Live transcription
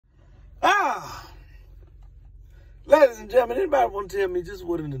Ladies and gentlemen, anybody want to tell me just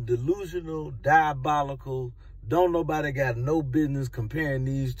what in a delusional, diabolical, don't nobody got no business comparing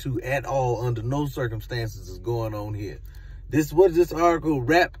these two at all under no circumstances is going on here? What is this article,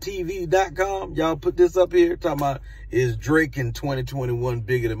 raptv.com? Y'all put this up here talking about, is Drake in 2021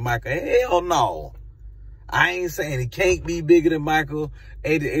 bigger than Michael? Hell no. I ain't saying he can't be bigger than Michael.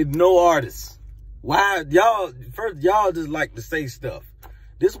 Ain't no artist. Why y'all just like to say stuff.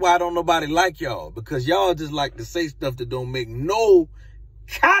 This is why don't nobody like y'all, because y'all just like to say stuff that don't make no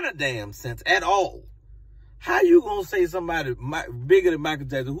kind of damn sense at all. How you gonna say somebody bigger than Michael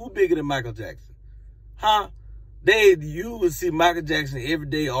Jackson? Who bigger than Michael Jackson? Huh? You would see Michael Jackson every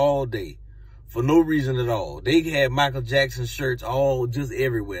day, all day, for no reason at all. They had Michael Jackson shirts just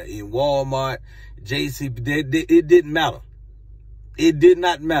everywhere, in Walmart, JCP. It didn't matter. It did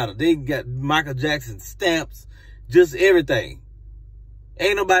not matter. They got Michael Jackson stamps, just everything.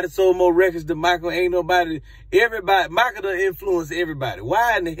 Ain't nobody sold more records than Michael. Everybody, Michael done influenced everybody.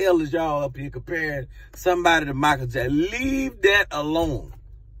 Why in the hell is y'all up here comparing somebody to Michael Jackson? Leave that alone.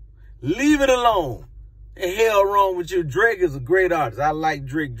 Leave it alone. The hell wrong with you? Drake is a great artist. I like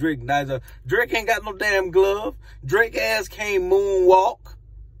Drake. Drake ain't got no damn glove. Drake ass can't moonwalk.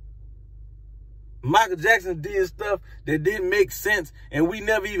 Michael Jackson did stuff that didn't make sense, and we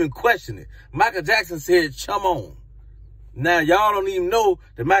never even questioned it. Michael Jackson said, "Chum on." Now, y'all don't even know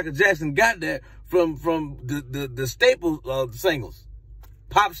that Michael Jackson got that from the Staples singles.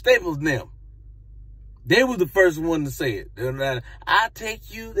 Pop Staples and them. They was the first one to say it. I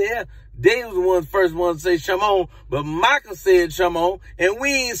take you there. They was the first one to say "Shimon," but Michael said "Shimon," and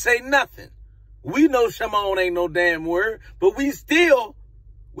we ain't say nothing. We know "Shimon" ain't no damn word, but we still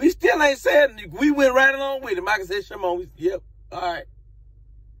ain't said it. We went right along with it. Michael said "Shimon." Yep. All right.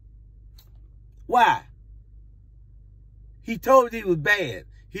 Why? He told you he was bad.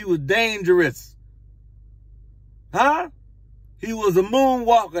 He was dangerous. Huh? He was a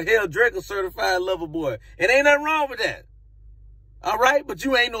moonwalker. Hell, Drake a certified lover boy. And ain't nothing wrong with that. All right? But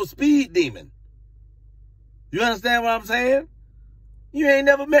you ain't no speed demon. You understand what I'm saying? You ain't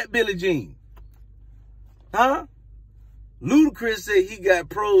never met Billie Jean. Huh? Ludacris said he got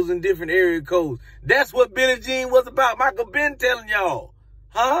pros in different area codes. That's what Billie Jean was about. Michael been telling y'all.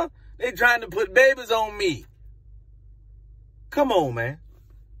 Huh? They trying to put babies on me. Come on, man.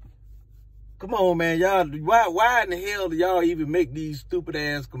 Come on, man. Y'all, why in the hell do y'all even make these stupid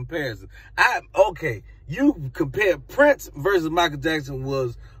ass comparisons? Okay, you compare Prince versus Michael Jackson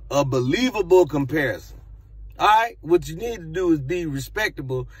was a believable comparison. All right? What you need to do is be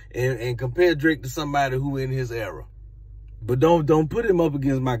respectable and compare Drake to somebody who in his era. But don't put him up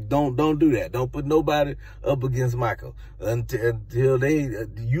against Michael. Don't do that. Don't put nobody up against Michael until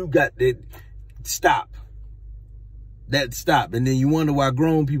you got that. Stop. And then you wonder why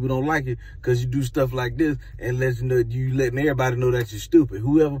grown people don't like it, because you do stuff like this and you letting everybody know that you're stupid.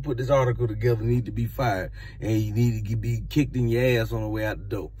 Whoever put this article together need to be fired, and you need to be kicked in your ass on the way out the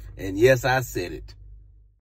door. And yes, I said it.